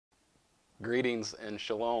Greetings and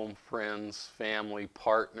shalom, friends, family,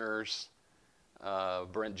 partners.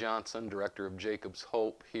 Brent Johnson, Director of Jacob's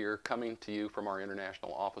Hope, here, coming to you from our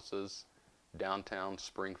international offices, downtown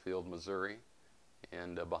Springfield, Missouri.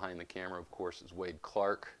 And behind the camera, of course, is Wade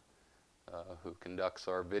Clark, who conducts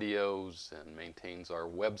our videos and maintains our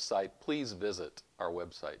website. Please visit our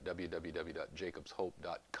website,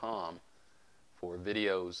 www.jacobshope.com, for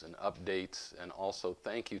videos and updates. And also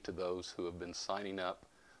thank you to those who have been signing up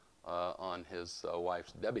on his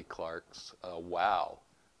wife's, Debbie Clark's, WOW,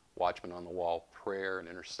 Watchman on the Wall Prayer and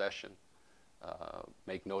Intercession.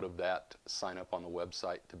 Make note of that. Sign up on the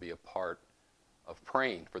website to be a part of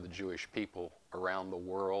praying for the Jewish people around the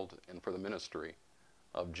world and for the ministry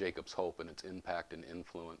of Jacob's Hope and its impact and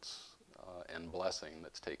influence and blessing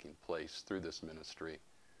that's taking place through this ministry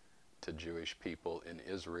to Jewish people in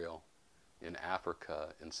Israel, in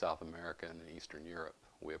Africa, in South America, and in Eastern Europe.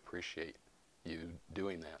 We appreciate you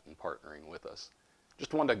doing that and partnering with us.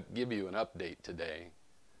 Just wanted to give you an update today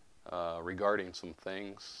regarding some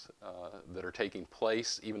things that are taking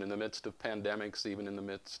place even in the midst of pandemics, even in the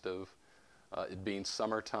midst of it being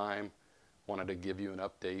summertime. Wanted to give you an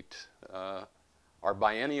update. Our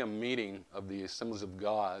biennium meeting of the Assemblies of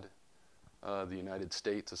God, the United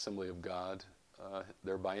States Assembly of God,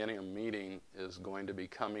 their biennium meeting is going to be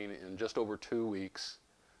coming in just over 2 weeks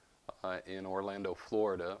in Orlando,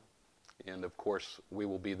 Florida. And of course, we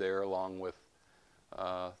will be there along with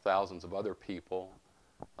thousands of other people.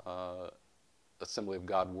 Assembly of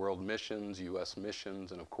God World Missions, U.S.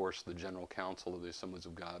 Missions, and of course the General Council of the Assemblies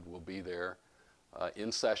of God will be there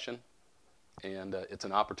in session. And it's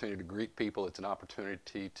an opportunity to greet people. It's an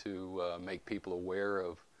opportunity to make people aware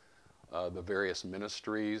of the various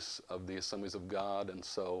ministries of the Assemblies of God. And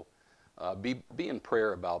so be in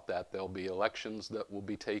prayer about that. There'll be elections that will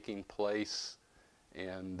be taking place.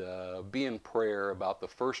 And be in prayer about the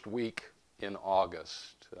first week in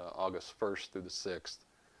August, August 1st through the 6th,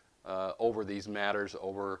 over these matters,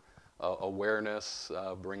 over awareness,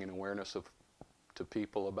 bringing awareness to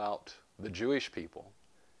people about the Jewish people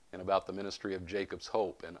and about the ministry of Jacob's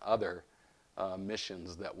Hope and other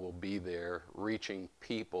missions that will be there, reaching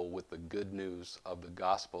people with the good news of the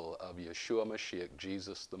gospel of Yeshua Mashiach,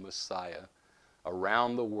 Jesus the Messiah,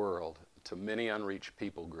 around the world, to many unreached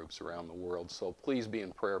people groups around the world. So please be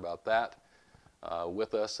in prayer about that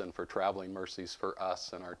with us, and for traveling mercies for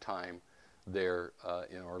us and our time there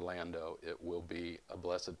in Orlando. It will be a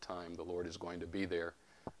blessed time. The Lord is going to be there.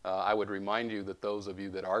 I would remind you that those of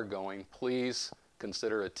you that are going, please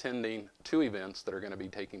consider attending 2 events that are going to be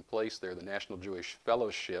taking place there. The National Jewish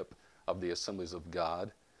Fellowship of the Assemblies of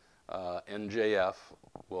God, NJF,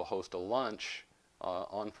 will host a lunch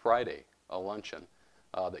on Friday, a luncheon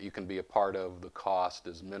that you can be a part of. The cost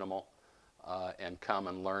is minimal, and come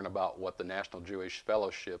and learn about what the National Jewish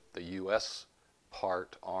Fellowship, the U.S.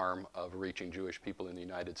 arm of reaching Jewish people in the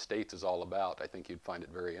United States, is all about. I think you'd find it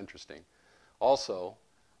very interesting. Also,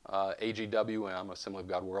 AGWM, Assembly of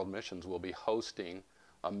God World Missions, will be hosting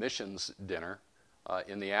a missions dinner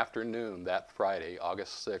in the afternoon that Friday,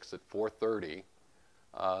 August 6th at 4:30,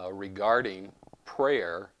 regarding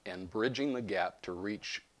prayer and bridging the gap to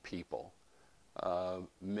reach people.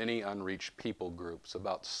 Many unreached people groups,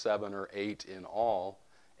 about 7 or 8 in all,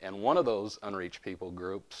 and one of those unreached people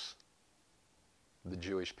groups, the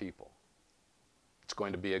Jewish people. It's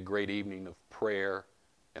going to be a great evening of prayer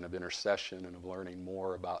and of intercession and of learning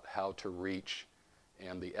more about how to reach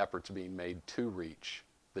and the efforts being made to reach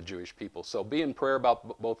the Jewish people. So be in prayer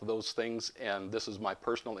about both of those things, and this is my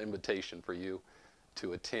personal invitation for you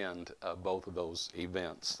to attend both of those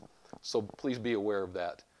events. So please be aware of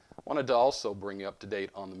that. Wanted to also bring you up to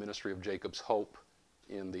date on the ministry of Jacob's Hope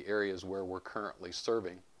in the areas where we're currently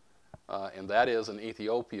serving. And that is in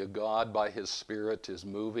Ethiopia. God, by His Spirit, is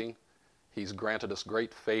moving. He's granted us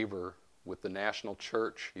great favor with the national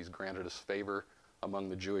church. He's granted us favor among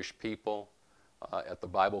the Jewish people at the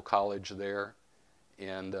Bible College there.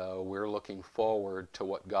 And we're looking forward to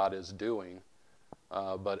what God is doing.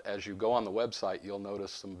 But as you go on the website, you'll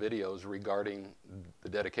notice some videos regarding the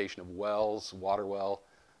dedication of wells, water well,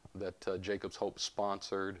 that Jacob's Hope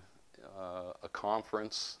sponsored, a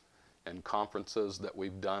conference and conferences that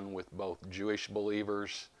we've done with both Jewish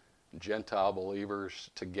believers, Gentile believers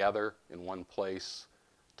together in one place,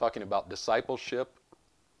 talking about discipleship,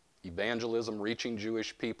 evangelism, reaching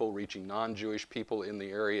Jewish people, reaching non-Jewish people in the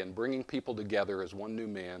area, and bringing people together as one new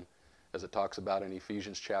man, as it talks about in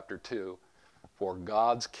Ephesians chapter 2, for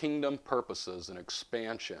God's kingdom purposes and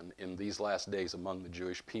expansion in these last days among the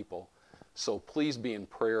Jewish people. So please be in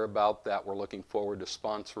prayer about that. We're looking forward to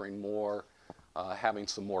sponsoring more, having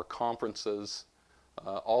some more conferences.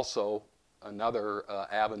 Also, another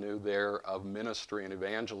avenue there of ministry and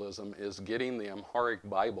evangelism is getting the Amharic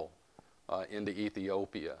Bible into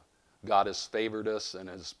Ethiopia. God has favored us and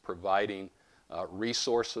is providing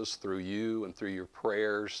resources through you and through your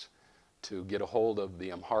prayers to get a hold of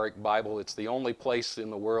the Amharic Bible. It's the only place in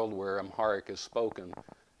the world where Amharic is spoken,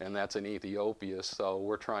 and that's in Ethiopia. So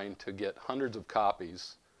we're trying to get hundreds of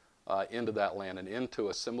copies into that land and into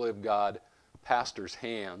Assembly of God pastors'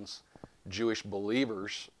 hands, Jewish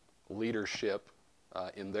believers' leadership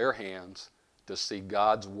in their hands, to see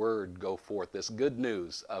God's word go forth, this good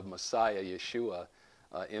news of Messiah, Yeshua,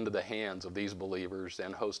 into the hands of these believers,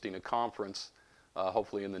 and hosting a conference,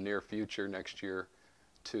 hopefully in the near future next year,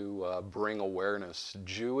 to bring awareness,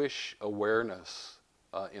 Jewish awareness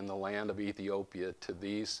in the land of Ethiopia to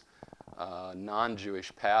these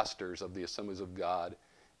non-Jewish pastors of the Assemblies of God,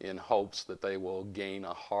 in hopes that they will gain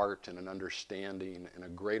a heart and an understanding and a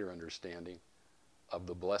greater understanding of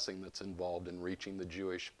the blessing that's involved in reaching the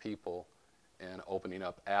Jewish people and opening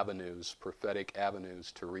up avenues, prophetic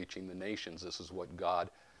avenues, to reaching the nations. This is what God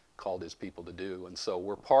called his people to do. And so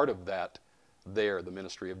we're part of that there, the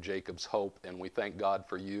ministry of Jacob's Hope, and we thank God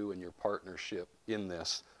for you and your partnership in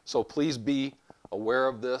this. So please be aware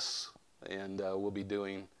of this, and we'll be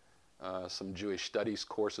doing some Jewish studies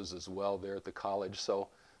courses as well there at the college. So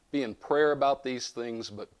be in prayer about these things,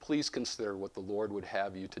 but please consider what the Lord would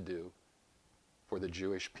have you to do for the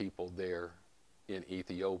Jewish people there in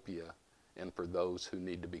Ethiopia, and for those who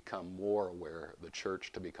need to become more aware, the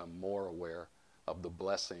church to become more aware of the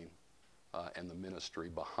blessing and the ministry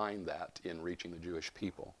behind that in reaching the Jewish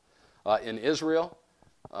people. In Israel,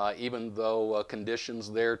 even though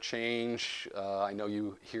conditions there change, I know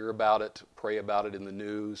you hear about it, pray about it in the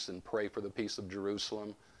news, and pray for the peace of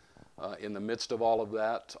Jerusalem. In the midst of all of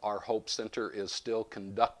that, our Hope Center is still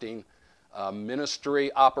conducting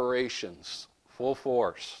ministry operations, full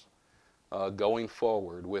force, going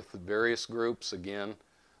forward with various groups, again,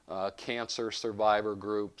 cancer survivor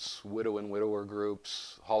groups, widow and widower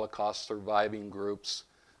groups, Holocaust surviving groups,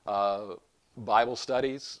 Bible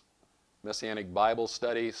studies, Messianic Bible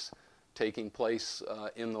studies taking place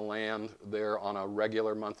in the land there on a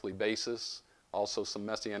regular monthly basis. Also, some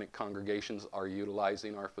Messianic congregations are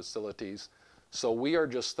utilizing our facilities. So we are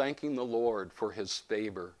just thanking the Lord for his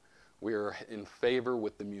favor. We are in favor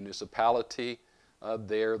with the municipality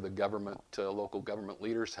there. The government, local government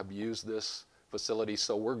leaders have used this facility.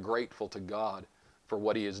 So we're grateful to God for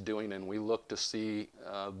what he is doing, and we look to see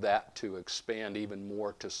that to expand even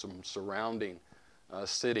more to some surrounding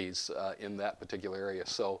cities in that particular area.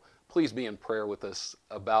 So please be in prayer with us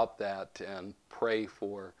about that, and pray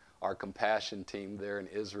for our compassion team there in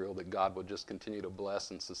Israel, that God will just continue to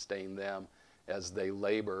bless and sustain them as they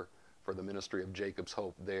labor for the ministry of Jacob's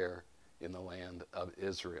Hope there in the land of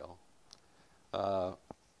Israel.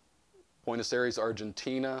 Buenos Aires,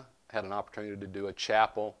 Argentina, had an opportunity to do a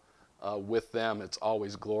chapel with them. It's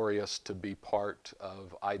always glorious to be part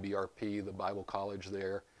of IBRP, the Bible college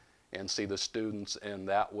there, and see the students, and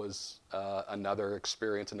that was another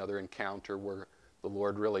experience, another encounter where the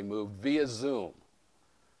Lord really moved via Zoom.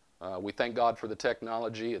 We thank God for the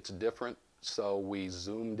technology. It's different, so we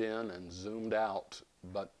zoomed in and zoomed out,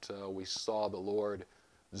 but we saw the Lord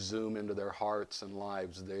zoom into their hearts and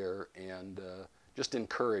lives there, and just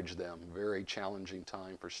encourage them. Very challenging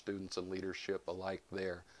time for students and leadership alike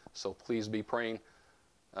there. So please be praying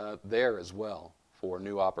there as well for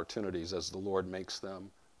new opportunities as the Lord makes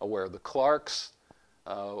them aware. The Clarks,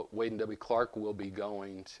 Wade and Debbie Clark, will be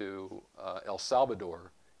going to El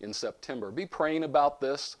Salvador in September. Be praying about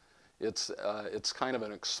this. It's kind of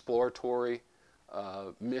an exploratory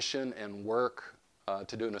mission and work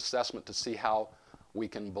to do an assessment to see how we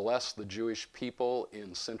can bless the Jewish people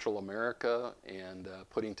in Central America, and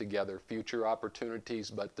putting together future opportunities.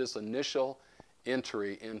 But this initial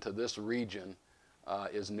entry into this region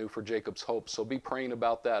is new for Jacob's Hope. So be praying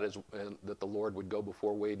about that, that the Lord would go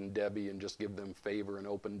before Wade and Debbie and just give them favor and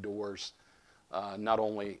open doors, not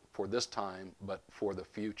only for this time, but for the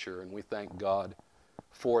future. And we thank God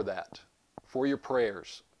for that, for your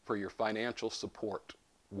prayers, for your financial support.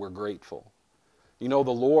 We're grateful. You know,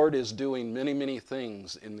 the Lord is doing many, many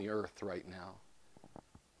things in the earth right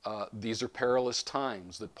now. These are perilous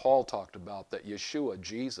times that Paul talked about, that Yeshua,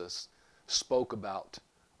 Jesus, spoke about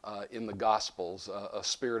in the Gospels, a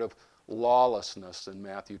spirit of lawlessness in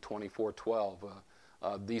Matthew 24:12.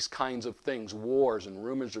 These kinds of things, wars and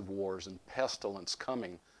rumors of wars and pestilence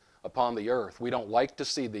coming upon the earth. We don't like to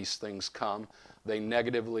see these things come. They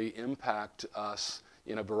negatively impact us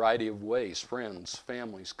in a variety of ways: friends,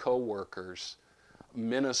 families, co-workers,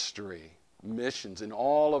 ministry, missions. In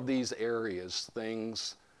all of these areas,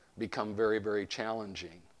 things become very, very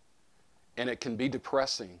challenging. And it can be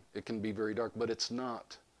depressing. It can be very dark, but it's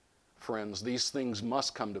not, friends. These things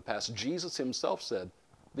must come to pass. Jesus himself said,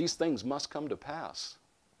 these things must come to pass.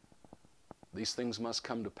 These things must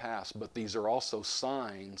come to pass, but these are also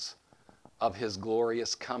signs of his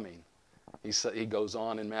glorious coming. He goes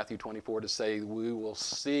on in Matthew 24 to say, we will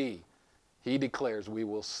see, he declares, we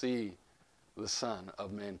will see the Son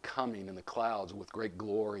of Man coming in the clouds with great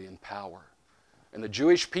glory and power. And the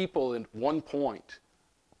Jewish people at one point,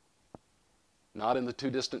 not in the too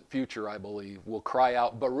distant future, I believe, will cry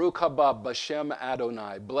out, Baruch haba b'Shem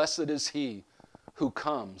Adonai, blessed is he who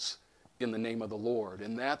comes in the name of the Lord.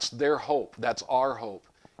 And that's their hope. That's our hope.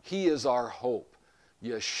 He is our hope.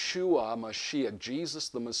 Yeshua Mashiach, Jesus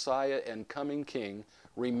the Messiah and coming King,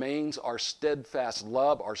 remains our steadfast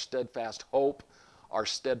love, our steadfast hope, our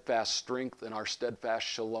steadfast strength, and our steadfast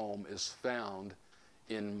shalom is found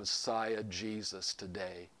in Messiah Jesus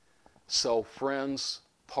today. So friends,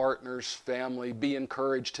 partners, family, be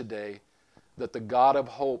encouraged today that the God of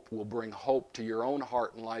hope will bring hope to your own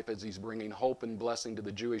heart and life as he's bringing hope and blessing to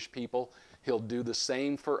the Jewish people. He'll do the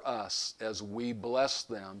same for us as we bless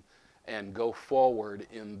them and go forward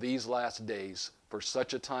in these last days. For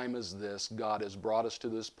such a time as this, God has brought us to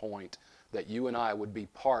this point that you and I would be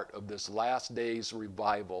part of this last days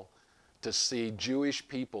revival to see Jewish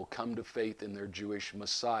people come to faith in their Jewish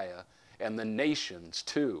Messiah, and the nations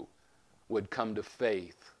too would come to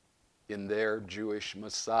faith in their Jewish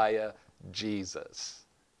Messiah, Jesus.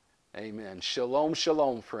 Amen. Shalom,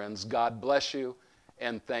 shalom, friends. God bless you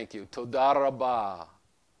and thank you. Toda rabah.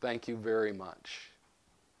 Thank you very much.